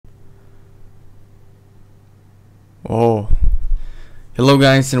Oh, hello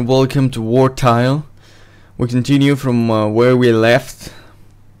guys and welcome to Wartile. We continue from where we left.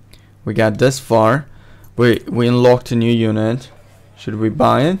 We got this far. We unlocked a new unit. Should we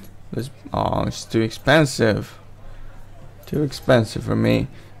buy it? Oh, it's too expensive. Too expensive for me.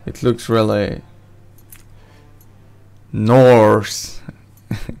 It looks really Norse,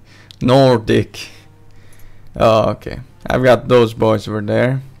 Nordic. Oh, okay. I've got those boys over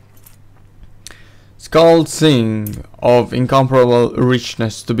there. Skull Sing of incomparable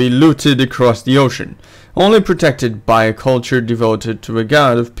richness to be looted across the ocean, only protected by a culture devoted to a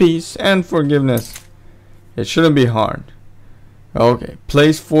god of peace and forgiveness. It shouldn't be hard. Okay,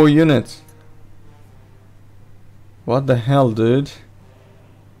 place 4 units. What the hell, dude?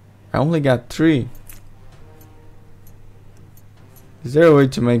 I only got 3. Is there a way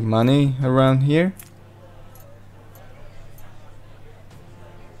to make money around here?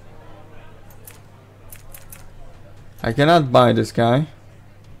 I cannot buy this guy.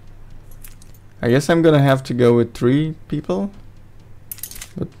 I guess I'm gonna have to go with 3 people.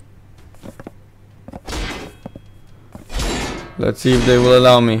 But let's see if they will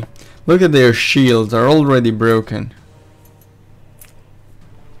allow me. Look at their shields, are already broken.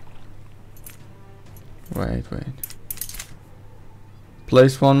 Wait.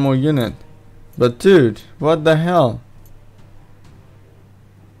 Place 1 more unit. But dude, what the hell?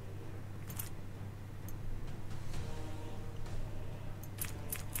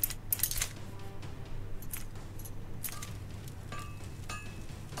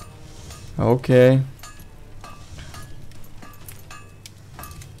 Okay.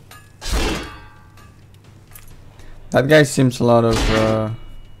 That guy seems a lot of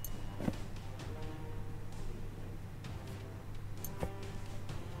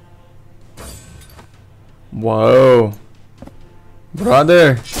whoa,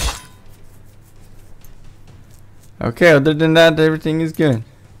 brother. Okay, other than that, everything is good.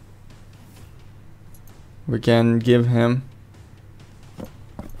 We can give him.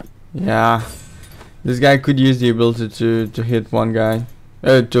 Yeah, this guy could use the ability to hit one guy,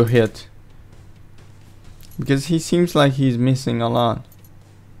 to hit, because he seems like he's missing a lot.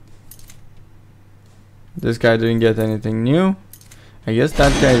 This guy didn't get anything new. I guess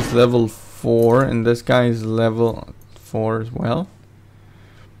that guy is level 4 and this guy is level 4 as well.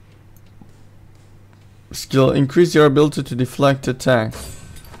 Skill, increase your ability to deflect attacks.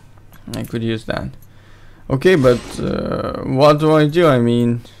 I could use that. Okay, but what do? I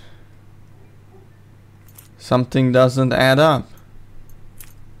mean, something doesn't add up.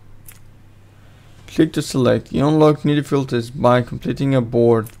 Click to select. You unlock new difficulties by completing a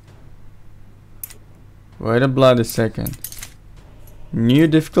board. Wait a bloody second. New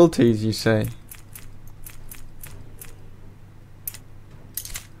difficulties, you say?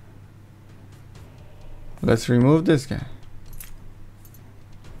 Let's remove this guy.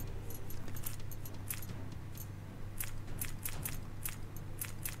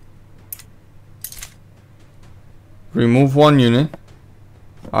 Remove 1 unit.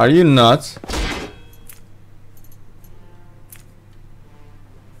 Are you nuts?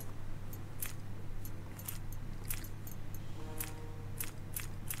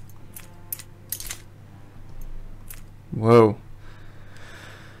 Whoa.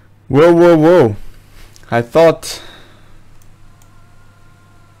 Whoa. I thought...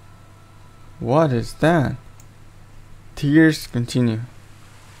 What is that? Tears continue.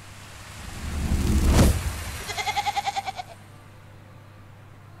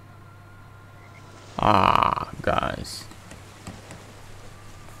 Ah, guys.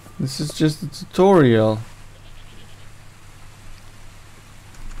 This is just a tutorial.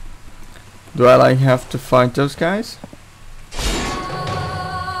 Do I have to fight those guys?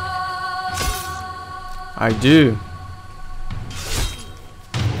 I do.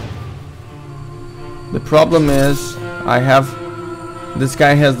 The problem is this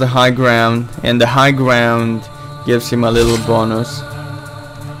guy has the high ground and the high ground gives him a little bonus.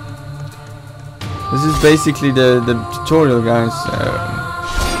 This is basically the tutorial, guys.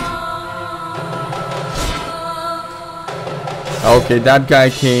 Okay, that guy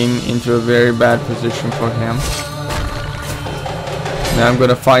came into a very bad position for him. Now I'm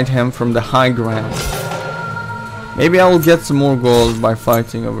gonna fight him from the high ground. Maybe I will get some more gold by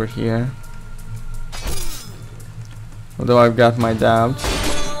fighting over here. Although I've got my doubts.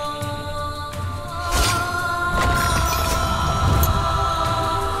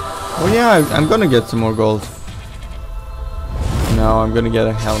 Oh yeah, I'm gonna get some more gold. No, I'm gonna get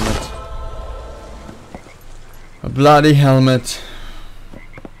a helmet. A bloody helmet.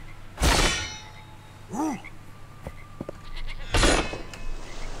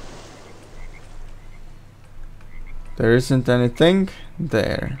 There isn't anything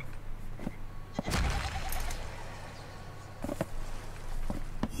there.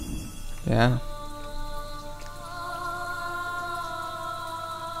 Yeah.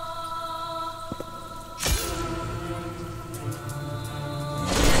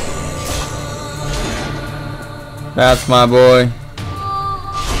 That's my boy.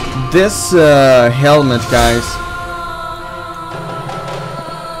 This helmet, guys,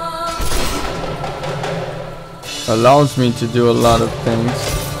 allows me to do a lot of things.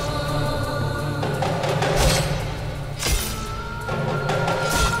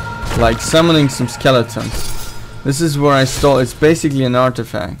 Like summoning some skeletons. This is where I stole. It's basically an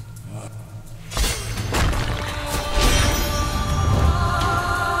artifact.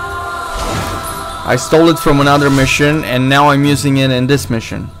 I stole it from another mission and now I'm using it in this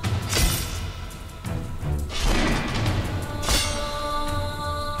mission.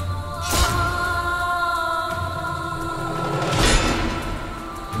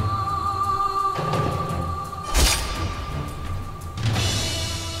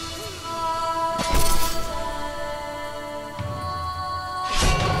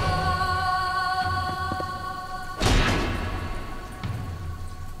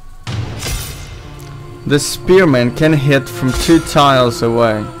 The spearman can hit from 2 tiles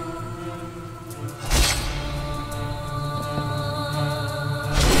away.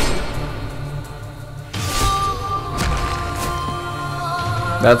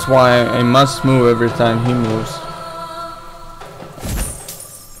 That's why I must move every time he moves.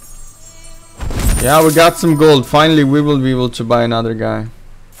 Yeah, we got some gold. Finally we will be able to buy another guy.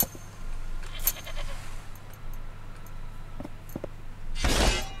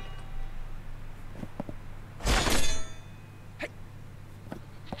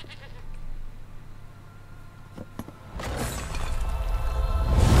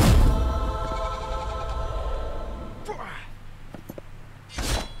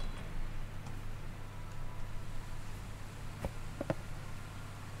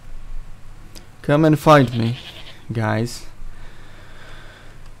 Come and fight me, guys.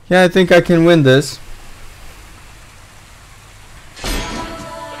 Yeah, I think I can win this.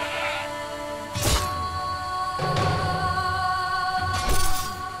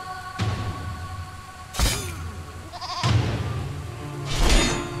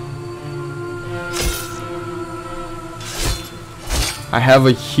 I have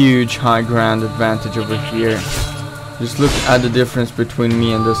a huge high ground advantage over here. Just look at the difference between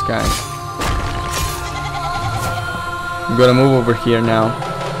me and this guy. I'm gonna move over here now.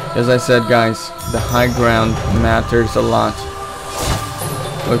 As I said, guys, the high ground matters a lot.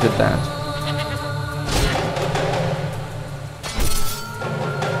 Look at that.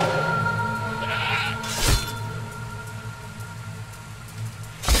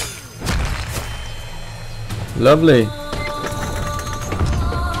 Lovely.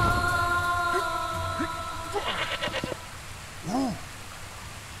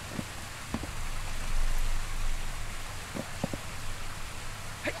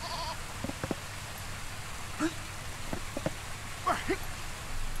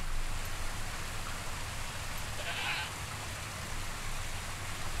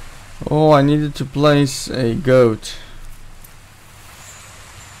 Oh, I needed to place a goat.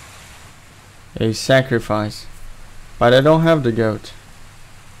 A sacrifice. But I don't have the goat.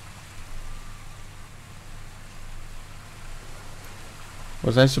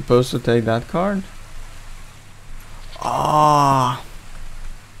 Was I supposed to take that card? Ah,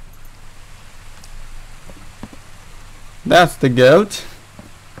 that's the goat.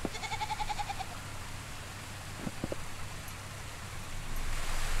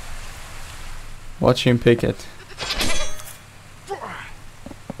 Watch him pick it.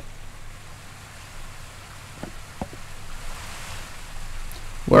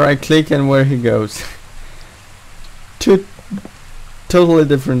 Where I click and where he goes. Two totally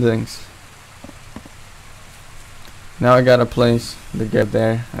different things. Now I gotta place the goat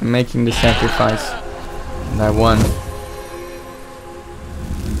there. I'm making the sacrifice. And I won.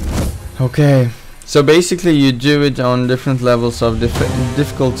 Okay. So basically you do it on different levels of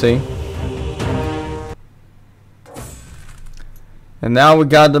difficulty. And now we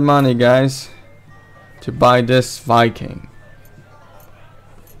got the money, guys, to buy this Viking.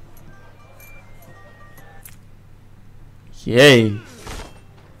 Yay!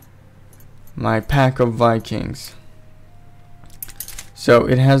 My pack of Vikings. So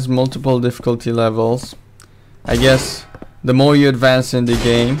it has multiple difficulty levels. I guess the more you advance in the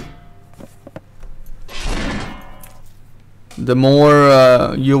game, the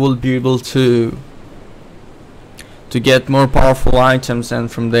more you will be able to get more powerful items, and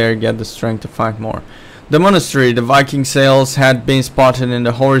from there get the strength to fight more. The monastery, the Viking sails had been spotted in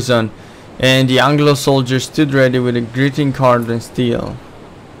the horizon, and the Anglo soldiers stood ready with a greeting card and steel.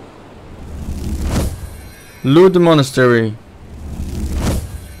 Loot the monastery.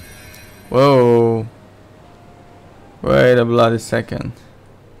 Whoa. Wait a bloody second.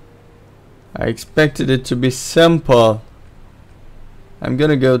 I expected it to be simple. I'm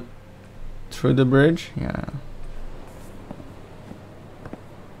gonna go through the bridge. Yeah.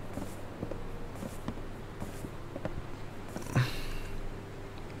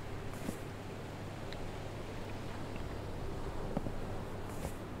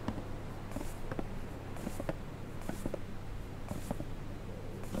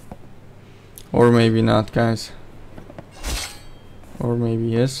 Or maybe not, guys. Or maybe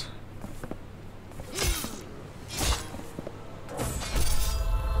yes.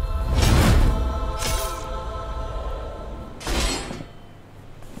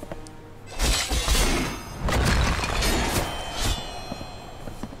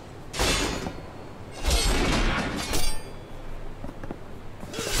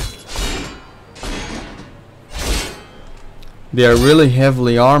 They are really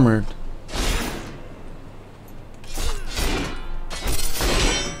heavily armored.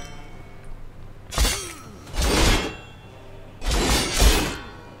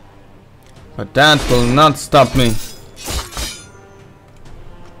 But that will not stop me.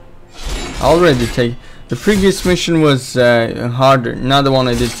 I already take the previous mission was harder, not the one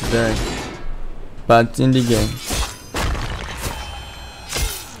I did today, but in the game.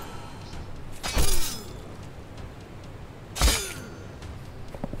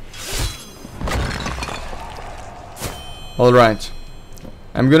 Alright,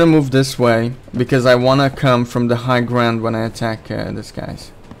 I'm gonna move this way because I wanna come from the high ground when I attack these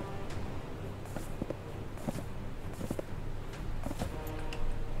guys.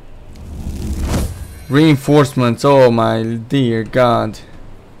 Reinforcements, oh my dear God.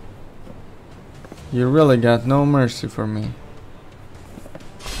 You really got no mercy for me.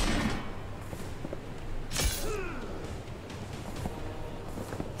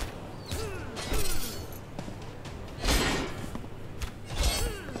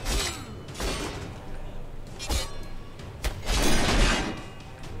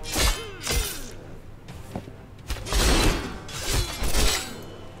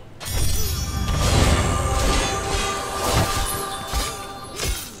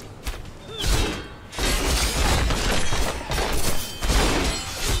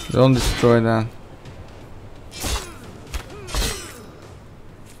 Don't destroy that.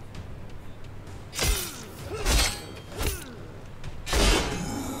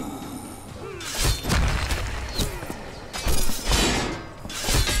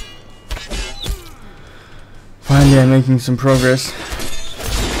 Finally, I'm making some progress.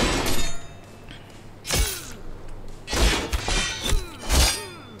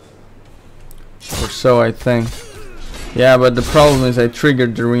 Or so I think. Yeah, but the problem is I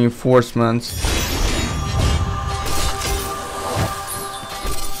triggered the reinforcements.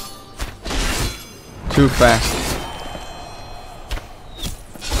 Too fast.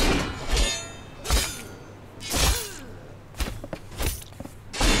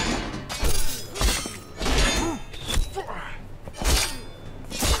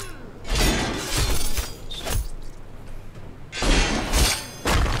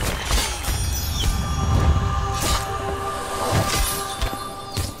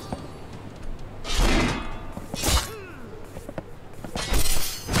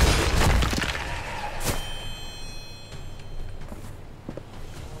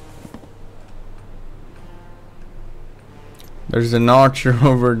 There's an archer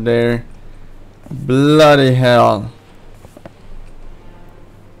over there. Bloody hell.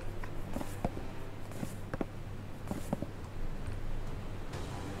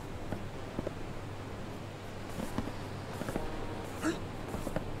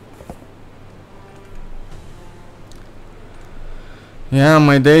 Yeah,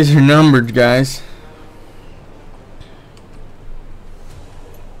 my days are numbered, guys.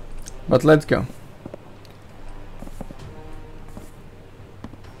 But let's go.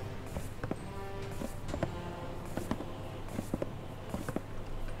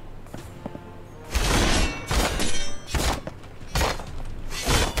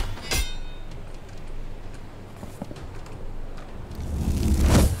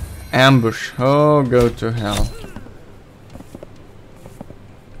 Ambush. Oh, go to hell.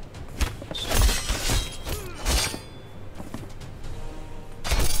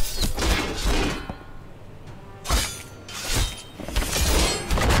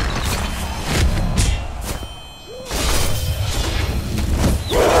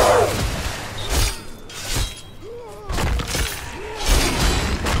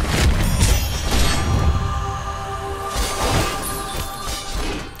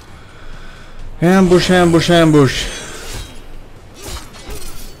 Ambush, ambush, ambush.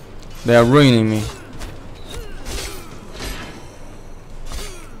 They are ruining me.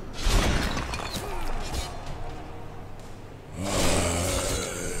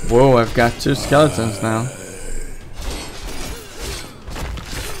 Whoa, I've got 2 skeletons now.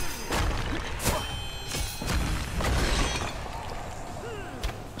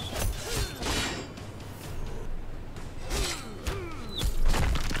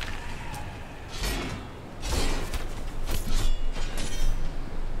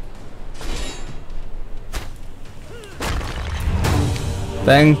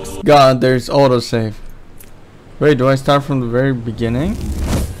 Thanks God there's autosave. Wait, do I start from the very beginning?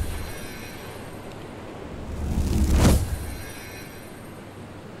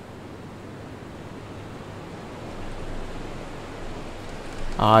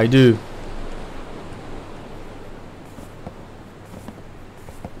 I do.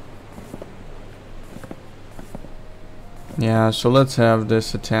 Yeah, so let's have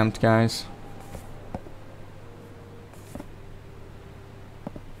this attempt, guys.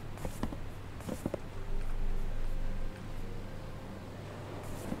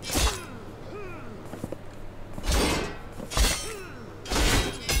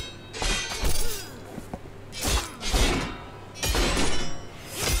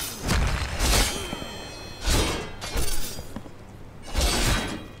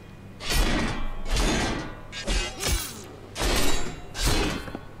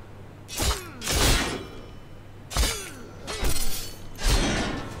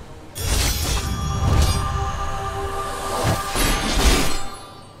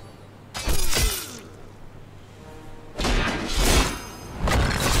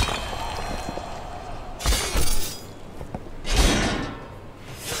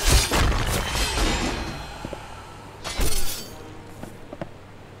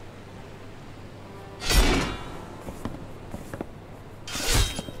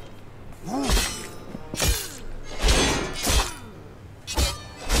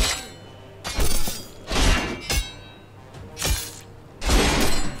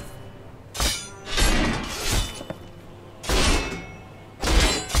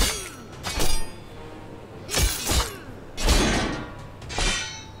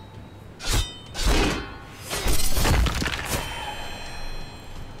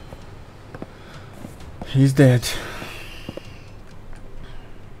 He's dead.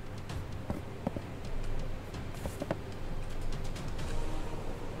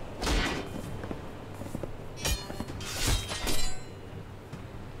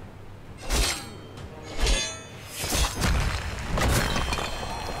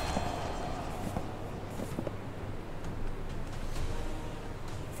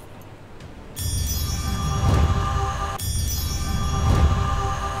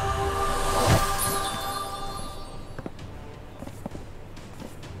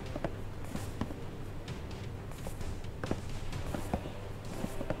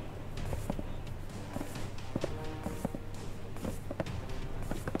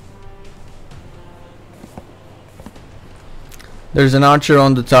 There's an archer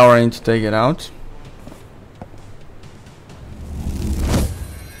on the tower. I need to take it out.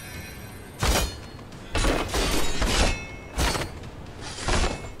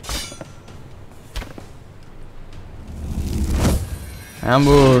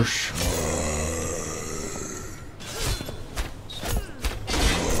 Ambush.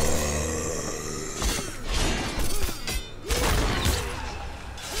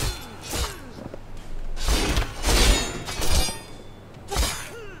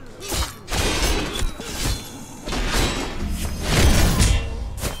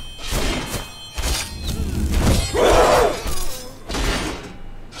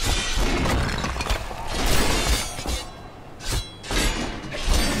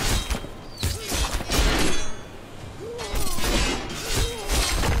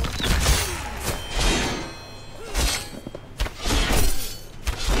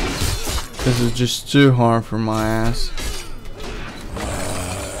 This is just too hard for my ass.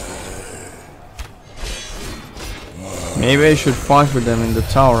 Maybe I should fight with them in the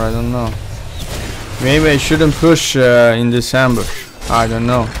tower, I don't know. Maybe I shouldn't push in this ambush, I don't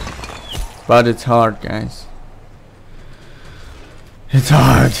know. But it's hard, guys. It's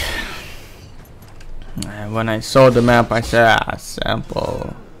hard. When I saw the map I said, ah,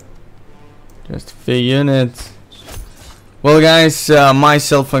 simple. Just a few units. Well guys,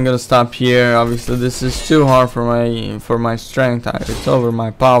 myself, I'm gonna stop here. Obviously this is too hard for my strength. It's over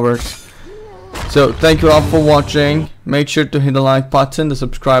my powers. So thank you all for watching. make sure to hit the like button, the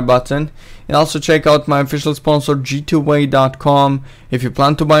subscribe button, and also check out my official sponsor g2way.com. If you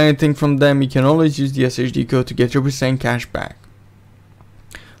plan to buy anything from them, you can always use the SHD code to get your % cash back.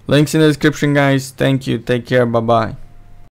 Links in the description, guys. Thank you. Take care. Bye bye.